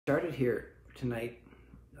Started here tonight.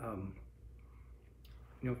 Um,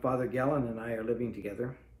 Father Gallon and I are living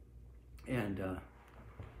together, and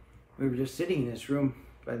we were just sitting in this room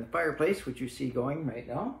by the fireplace, which you see going right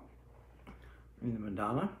now in the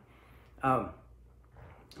Madonna.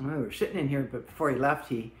 We were sitting in here, but before he left,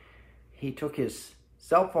 he took his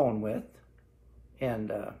cell phone with, and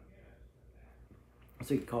so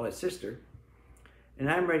he could call his sister. And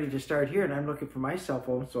I'm ready to start here, and I'm looking for my cell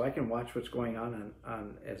phone so I can watch what's going on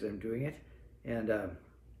as I'm doing it. And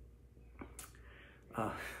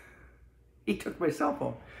he took my cell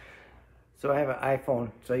phone. So I have an iPhone,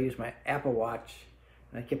 so I use my Apple Watch,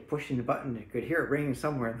 and I kept pushing the button. I could hear it ringing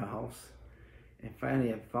somewhere in the house. And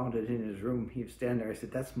finally I found it in his room. He was standing there. I said,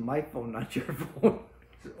 "That's my phone, not your phone."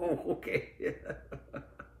 He said, "Oh, okay."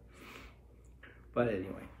 But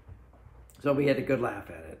anyway, so we had a good laugh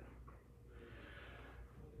at it.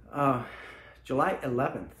 July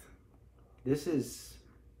 11th. This is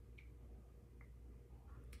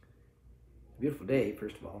a beautiful day,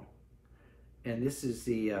 first of all. And this is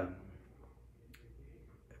the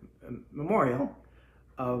memorial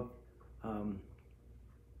of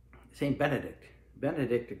Saint Benedict.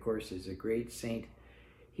 Benedict, of course, is a great saint.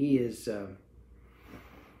 He is the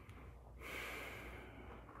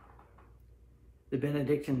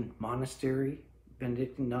Benedictine monastery,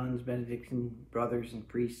 Benedictine nuns, Benedictine brothers and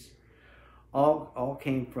priests, all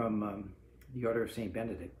came from the Order of Saint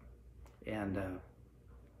Benedict, and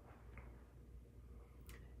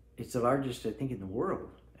it's the largest, I think, in the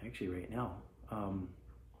world, actually, right now.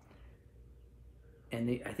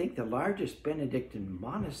 And I think the largest Benedictine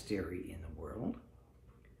monastery in the world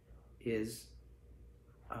is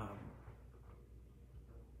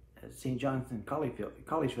St. John's in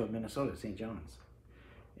Collegeville, Minnesota, St. John's.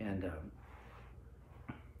 And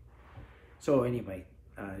so anyway,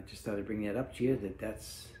 I just thought I'd bring that up to you,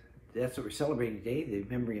 that's what we're celebrating today, the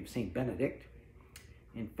memory of St. Benedict.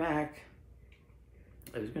 In fact,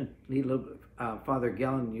 I was going to lead a little bit. Father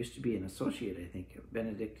Gallon used to be an associate, I think, a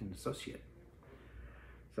Benedictine associate.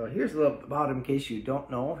 So here's a little about him in case you don't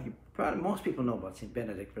know. Most people know about St.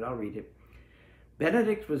 Benedict, but I'll read it.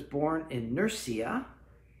 Benedict was born in Nursia,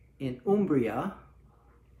 in Umbria,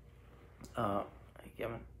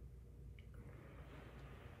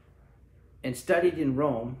 and studied in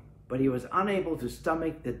Rome, but he was unable to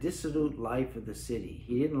stomach the dissolute life of the city.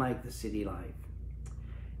 He didn't like the city life.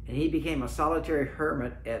 And he became a solitary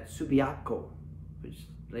hermit at Subiaco, which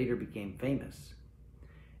later became famous.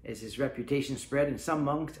 As his reputation spread, and some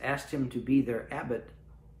monks asked him to be their abbot,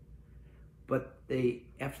 but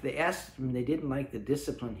after they asked him, they didn't like the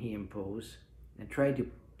discipline he imposed and tried to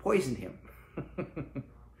poison him.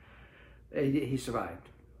 He survived.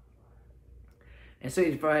 And so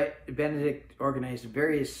Benedict organized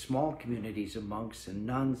various small communities of monks and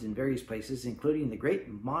nuns in various places, including the great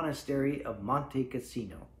monastery of Monte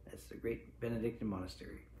Cassino. That's the great Benedictine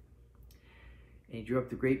monastery. And he drew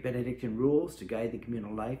up the great Benedictine rules to guide the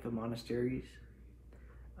communal life of monasteries.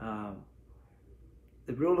 The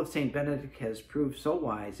rule of St. Benedict has proved so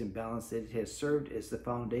wise and balanced that it has served as the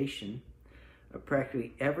foundation of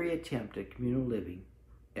practically every attempt at communal living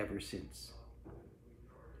ever since.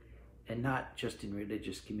 And not just in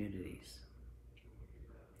religious communities.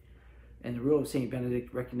 And the rule of St.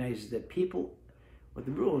 Benedict recognizes that people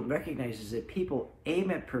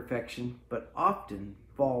aim at perfection, but often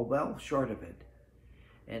fall well short of it,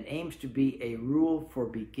 and aims to be a rule for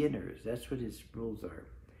beginners. That's what his rules are,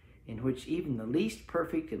 in which even the least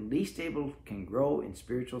perfect and least able can grow in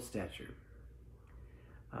spiritual stature.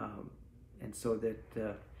 And so that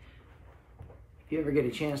if you ever get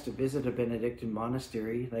a chance to visit a Benedictine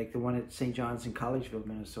monastery, like the one at St. John's in Collegeville,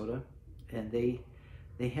 Minnesota, and they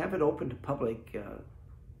have it open to public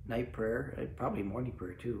night prayer, probably morning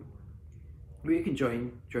prayer too, where you can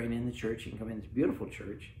join in the church. You can come in this beautiful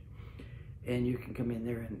church, and you can come in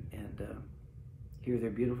there and hear their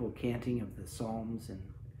beautiful canting of the Psalms, and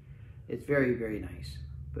it's very, very nice.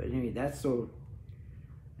 But anyway, that's a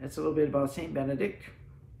little bit about St. Benedict.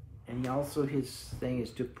 And also his thing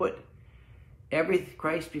is to put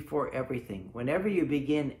Christ before everything. Whenever you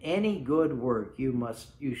begin any good work, you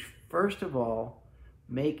first of all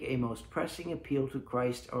make a most pressing appeal to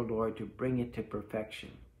Christ our Lord to bring it to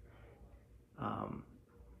perfection.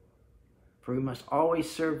 For we must always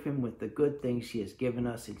serve him with the good things he has given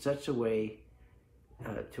us in such a way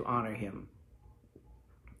to honor him.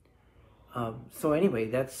 So anyway,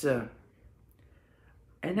 that's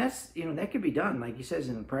that could be done, like he says,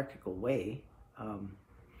 in a practical way.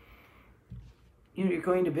 You're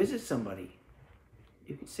going to visit somebody.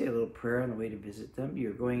 You can say a little prayer on the way to visit them.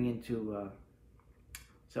 You're going into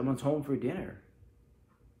someone's home for dinner.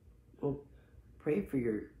 Well, Pray for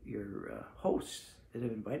your hosts that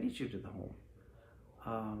have invited you to the home.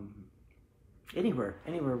 Anywhere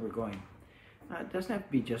we're going. It doesn't have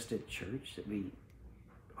to be just at church that we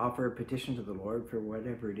offer a petition to the Lord for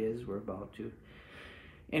whatever it is we're about to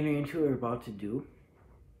enter into or about to do.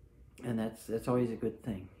 And that's always a good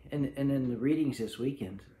thing. And in the readings this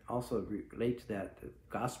weekend also relate to that, the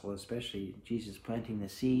gospel especially, Jesus planting the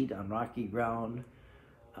seed on rocky ground,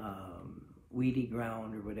 weedy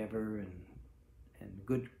ground or whatever, and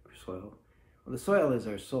good soil. Well, the soil is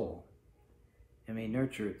our soul, and we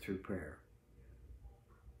nurture it through prayer.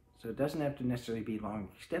 So it doesn't have to necessarily be long,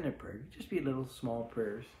 extended prayer. It just be little small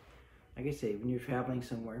prayers. Like I say, when you're traveling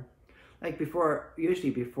somewhere, like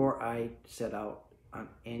usually before I set out on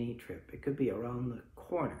any trip, it could be around the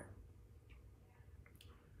corner.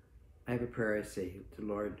 I have a prayer I say, the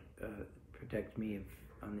Lord protect me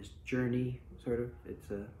on this journey, sort of.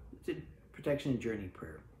 It's a protection and journey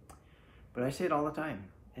prayer. But I say it all the time.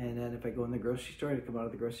 And then if I go in the grocery store, I come out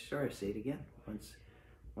of the grocery store, I say it again.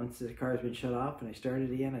 Once the car has been shut off and I start it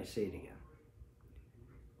again, I say it again.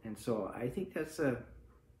 And so I think that's something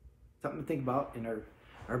to think about in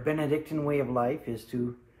our Benedictine way of life, is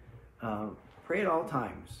to pray at all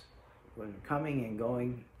times, when coming and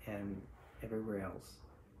going and everywhere else.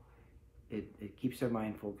 It keeps our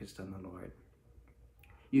mind focused on the Lord.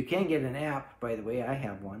 You can get an app, by the way, I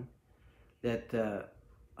have one, that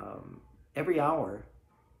every hour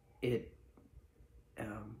it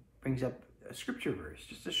brings up a scripture verse,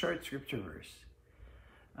 just a short scripture verse.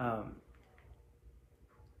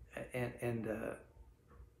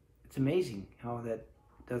 It's amazing how that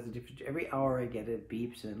does the difference. Every hour I get it,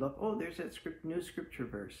 beeps, and look, oh, there's that new scripture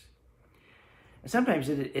verse. And sometimes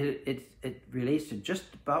it relates to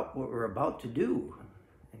just about what we're about to do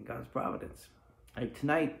in God's providence. Like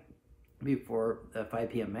tonight, before the 5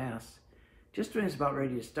 p.m. Mass, just when it's about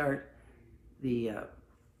ready to start, a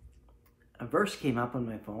verse came up on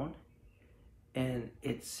my phone, and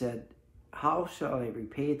it said, "How shall I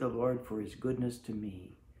repay the Lord for his goodness to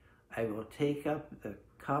me? I will take up the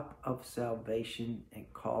cup of salvation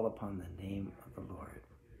and call upon the name of the Lord."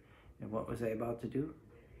 And what was I about to do?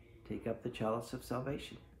 Take up the chalice of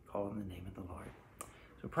salvation, call on the name of the Lord.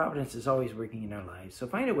 So providence is always working in our lives. So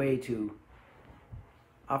find a way to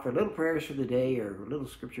offer little prayers for the day, or little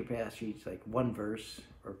scripture passages, like one verse,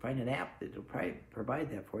 or find an app that will provide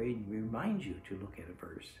that for you and remind you to look at a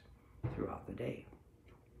verse throughout the day.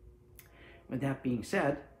 With that being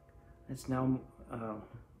said, let's now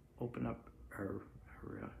open up our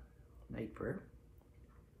night prayer.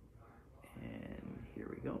 And here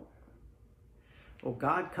we go. O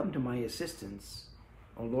God, come to my assistance.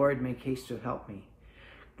 O Lord, make haste to help me.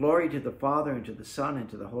 Glory to the Father, and to the Son, and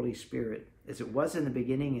to the Holy Spirit, as it was in the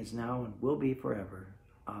beginning, is now, and will be forever.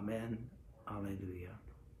 Amen. Alleluia.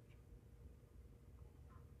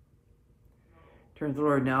 Turn to the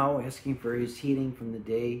Lord now, asking for his healing from the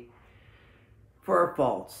day, for our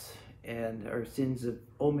faults and our sins of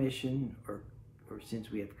omission or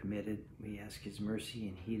sins we have committed. We ask his mercy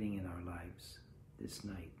and healing in our lives this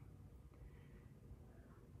night.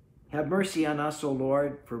 Have mercy on us, O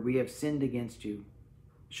Lord, for we have sinned against you.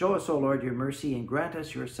 Show us, O Lord, your mercy, and grant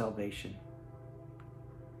us your salvation.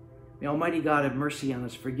 May Almighty God have mercy on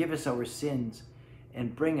us, forgive us our sins,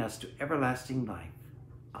 and bring us to everlasting life.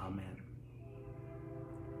 Amen.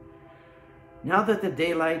 Now that the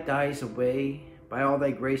daylight dies away, by all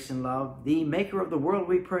thy grace and love, thee, maker of the world,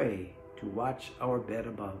 we pray, to watch our bed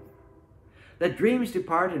above. Let dreams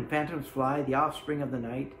depart and phantoms fly, the offspring of the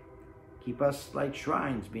night. Keep us like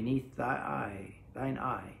shrines beneath thine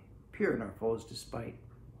eye, pure in our foes' despite.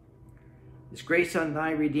 This grace on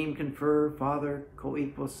thy redeemed confer, Father,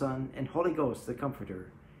 co-equal Son, and Holy Ghost, the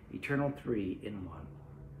Comforter, eternal three in one.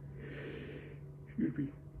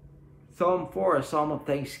 Psalm 4, a psalm of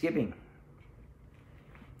thanksgiving.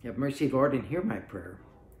 Have mercy, Lord, and hear my prayer.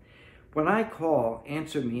 When I call,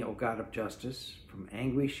 answer me, O God of justice. From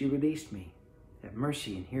anguish you released me. Have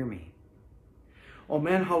mercy and hear me. O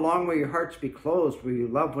men, how long will your hearts be closed? Will you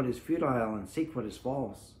love what is futile and seek what is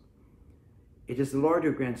false? It is the Lord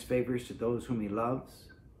who grants favors to those whom he loves.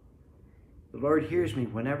 The Lord hears me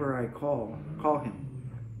whenever I call him.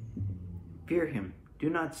 Fear him. Do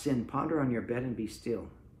not sin. Ponder on your bed and be still.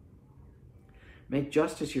 Make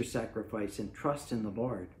justice your sacrifice and trust in the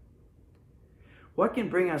Lord. What can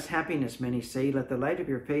bring us happiness, many say? Let the light of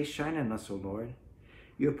your face shine on us, O Lord.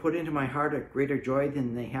 You have put into my heart a greater joy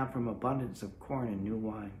than they have from abundance of corn and new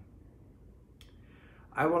wine.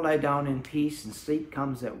 I will lie down in peace, and sleep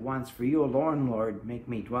comes at once. For you alone, Lord, make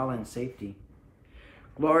me dwell in safety.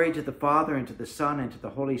 Glory to the Father, and to the Son, and to the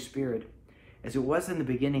Holy Spirit, as it was in the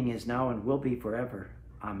beginning, is now, and will be forever.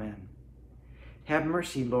 Amen. Have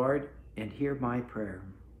mercy, Lord, and hear my prayer.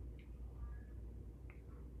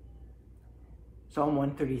 Psalm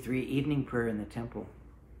 133, Evening Prayer in the Temple.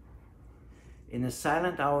 In the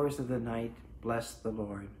silent hours of the night, bless the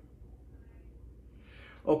Lord.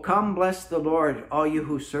 O come, bless the Lord, all you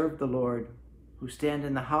who serve the Lord, who stand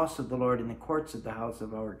in the house of the Lord, in the courts of the house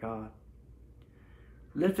of our God.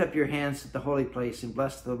 Lift up your hands at the holy place and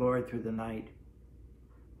bless the Lord through the night.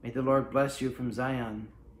 May the Lord bless you from Zion,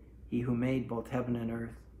 he who made both heaven and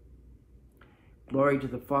earth. Glory to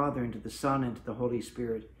the Father, and to the Son, and to the Holy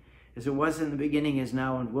Spirit, as it was in the beginning, is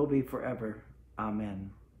now, and will be forever.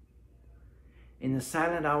 Amen. In the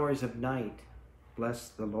silent hours of night, bless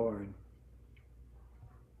the Lord.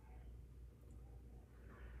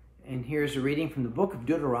 And here's a reading from the book of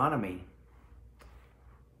Deuteronomy.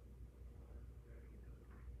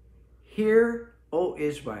 Hear, O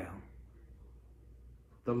Israel,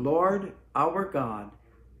 the Lord our God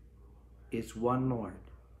is one Lord.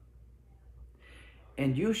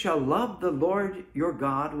 And you shall love the Lord your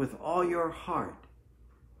God with all your heart,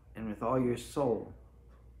 and with all your soul,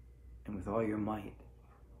 and with all your might.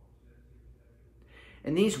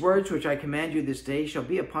 And these words which I command you this day shall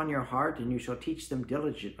be upon your heart, and you shall teach them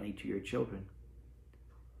diligently to your children.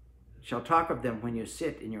 You shall talk of them when you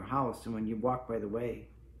sit in your house, and when you walk by the way,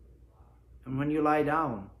 and when you lie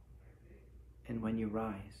down, and when you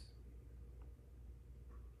rise.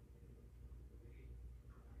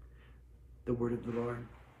 The word of the Lord.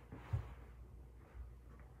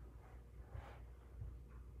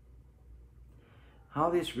 How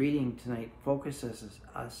this reading tonight focuses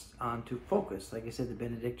us on to focus, like I said, the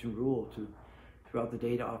Benedictine rule, to throughout the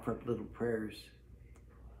day to offer up little prayers.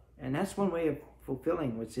 And that's one way of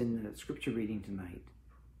fulfilling what's in the scripture reading tonight.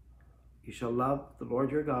 You shall love the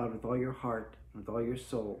Lord your God with all your heart, with all your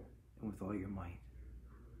soul, and with all your might.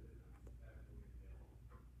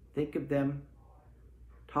 Think of them,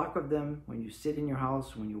 talk of them when you sit in your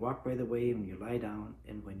house, when you walk by the way, when you lie down,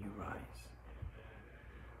 and when you rise.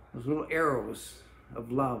 Those little arrows of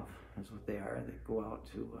love is what they are, that go out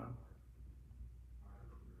to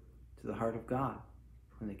the heart of God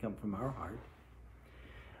when they come from our heart.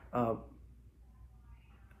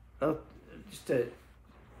 Just a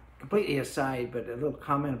completely aside, but a little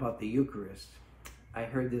comment about the Eucharist. I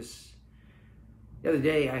heard this the other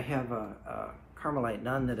day. I have a Carmelite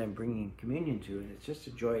nun that I'm bringing communion to, and it's just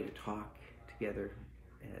a joy to talk together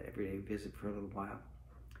every day, visit for a little while.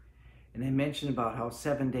 And I mentioned about how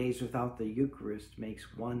 7 days without the Eucharist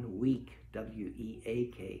makes 1 week,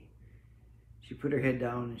 W-E-A-K. She put her head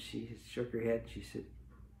down and she shook her head. She said,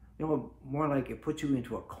 you know, more like it puts you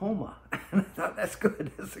into a coma. And I thought, that's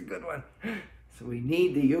good, that's a good one. So we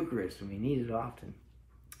need the Eucharist, and we need it often.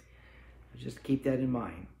 Just keep that in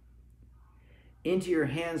mind. Into your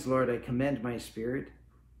hands, Lord, I commend my spirit.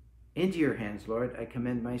 Into your hands, Lord, I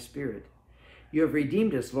commend my spirit. You have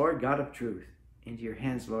redeemed us, Lord, God of truth. Into your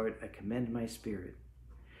hands, Lord, I commend my spirit.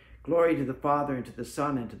 Glory to the Father, and to the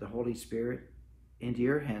Son, and to the Holy Spirit. Into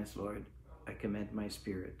your hands, Lord, I commend my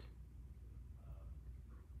spirit.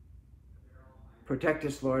 Protect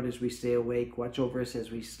us, Lord, as we stay awake. Watch over us as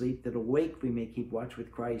we sleep, that awake we may keep watch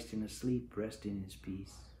with Christ, and asleep rest in his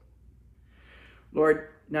peace. Lord,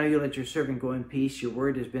 now you let your servant go in peace. Your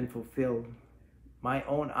word has been fulfilled. My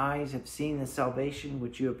own eyes have seen the salvation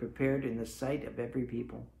which you have prepared in the sight of every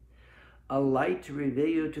people, a light to reveal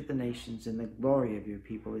you to the nations, and the glory of your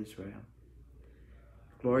people Israel.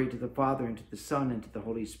 Glory to the Father, and to the Son, and to the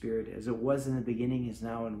Holy Spirit, as it was in the beginning, is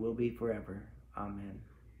now, and will be forever. Amen.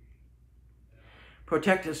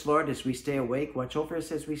 Protect us, Lord, as we stay awake. Watch over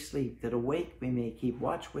us as we sleep, that awake we may keep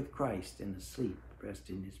watch with Christ, and asleep rest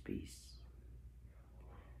in his peace.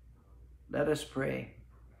 Let us pray.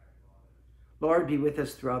 Lord, be with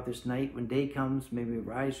us throughout this night. When day comes, may we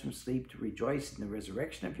rise from sleep to rejoice in the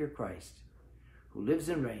resurrection of your Christ, who lives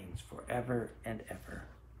and reigns forever and ever.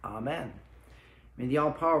 Amen. May the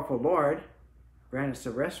all-powerful Lord grant us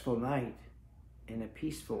a restful night and a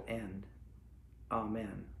peaceful end.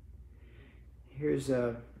 Amen. Here's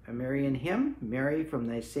a Marian hymn, Mary from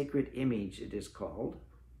thy sacred image, it is called.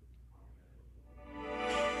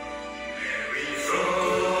 Mary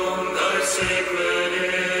from thy sacred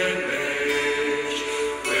image,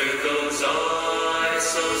 with those eyes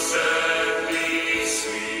so sadly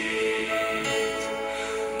sweet,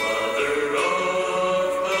 Mother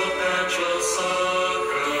of perpetual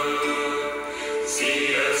succor,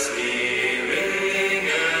 see us kneeling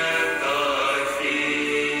at thy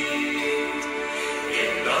feet.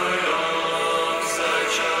 In thine arms thy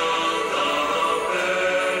child thou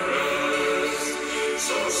bearest,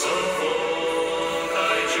 so full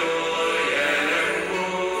thy joy and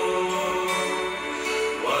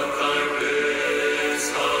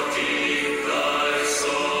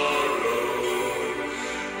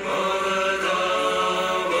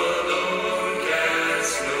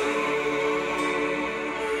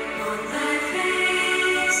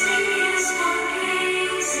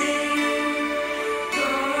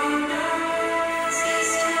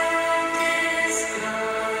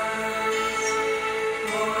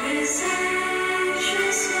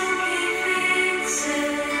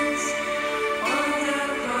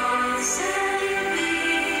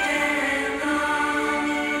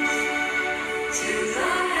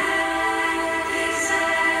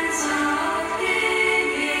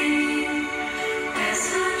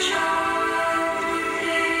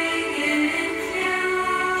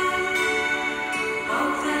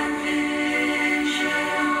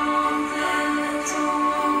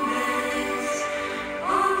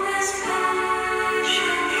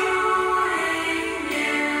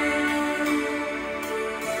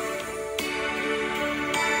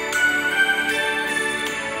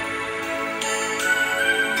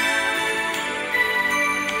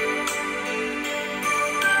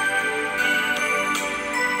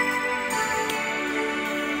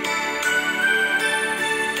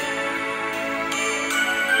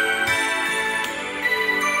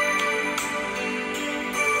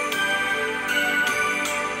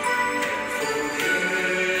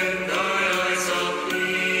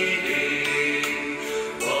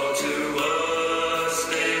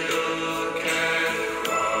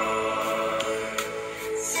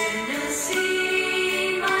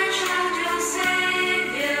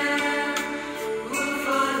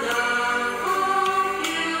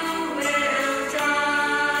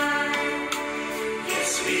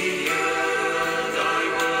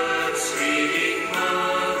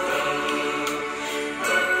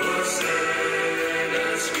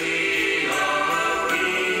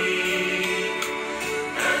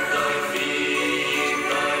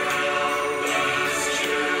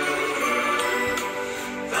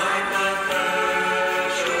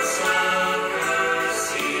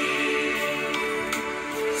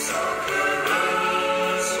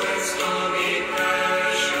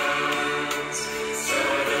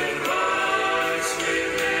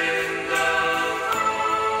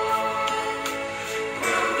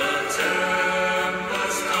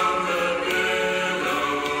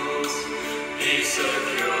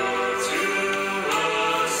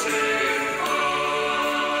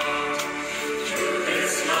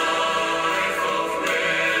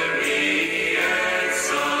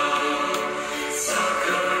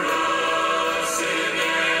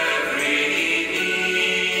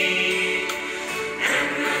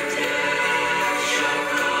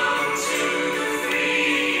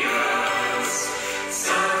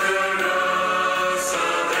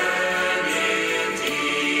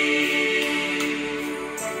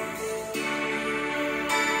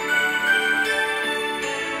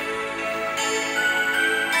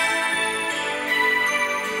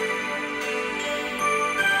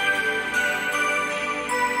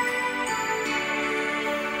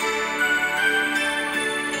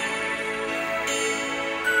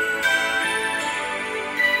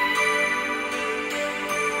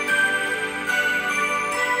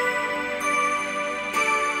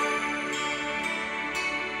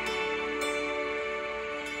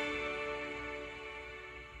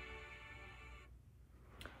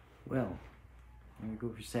Well, I'm going to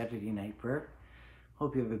go for Saturday night prayer.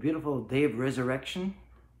 Hope you have a beautiful day of resurrection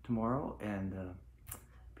tomorrow and a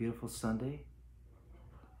beautiful Sunday.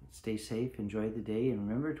 Stay safe, enjoy the day, and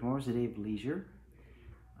remember, tomorrow's a day of leisure.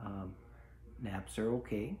 Naps are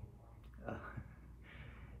okay.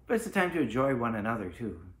 But it's a time to enjoy one another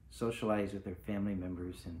too. Socialize with their family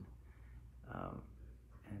members and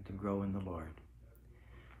to grow in the Lord.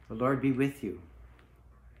 The Lord be with you.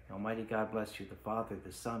 Almighty God bless you, the Father,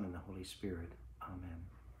 the Son, and the Holy Spirit. Amen.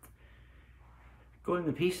 Go in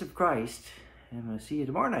the peace of Christ, and we'll see you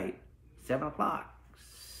tomorrow night, 7 o'clock,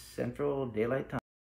 Central Daylight Time.